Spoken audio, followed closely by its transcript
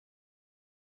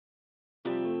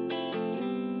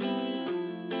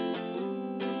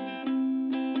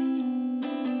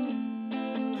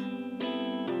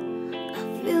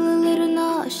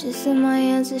Cautious and my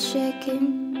hands are shaking.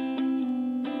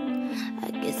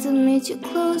 I guess I made you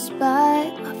close by.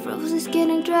 My throat is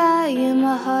getting dry and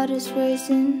my heart is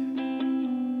racing.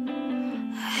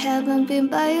 I haven't been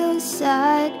by your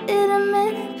side in a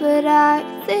minute, but I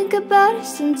think about it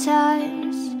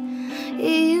sometimes.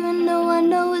 Even though I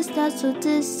know it's not so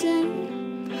distant.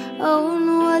 Oh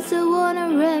no, I still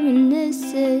wanna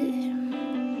reminisce it.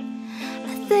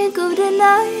 I think of the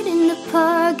night in the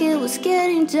park. It was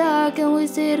getting dark and we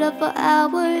stayed up for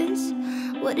hours.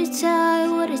 What a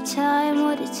time, what a time,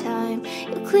 what a time.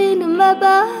 You cleaned up my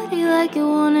body like you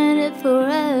wanted it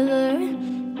forever.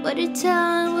 What a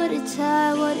time, what a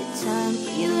time, what a time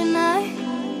for you and I.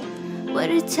 What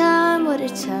a time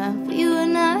for you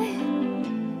and I.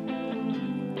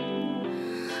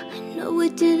 No,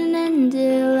 it didn't end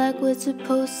it like we're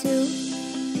supposed to.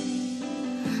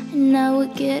 And now we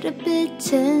get a bit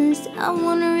tense. I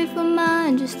wonder if my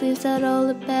mind just leaves out all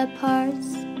the bad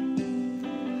parts.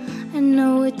 I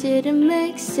know it didn't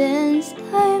make sense.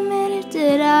 I admit it,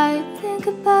 that I think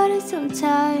about it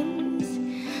sometimes.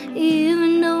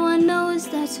 Even though I know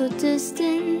it's not so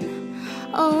distant.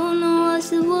 Oh no, I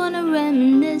still wanna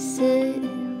reminisce it.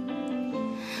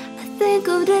 Think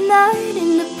of the night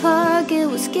in the park. It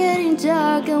was getting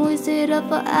dark and we stayed up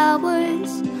for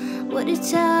hours. What a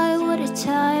time, what a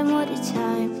time, what a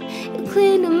time. You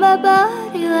cleaned up my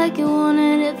body like you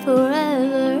wanted it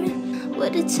forever.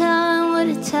 What a time, what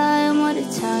a time, what a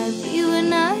time for you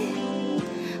and I.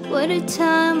 What a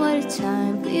time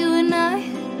for you and I.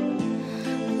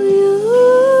 For you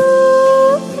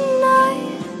and I.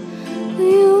 For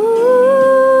you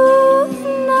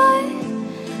and I.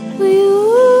 For you.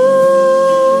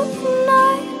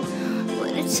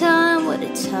 What a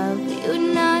time for you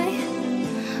and I.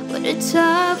 What a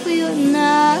time for you and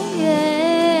I,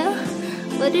 yeah.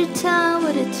 What a time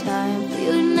for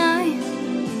you and I.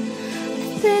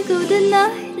 I think of the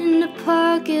night in the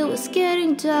park. It was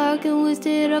getting dark and we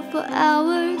stayed up for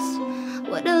hours.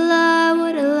 What a lie,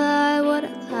 what a lie, what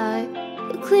a lie.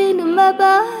 You cleaned up my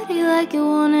body like you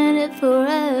wanted it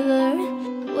forever.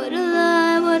 What a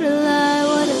lie, what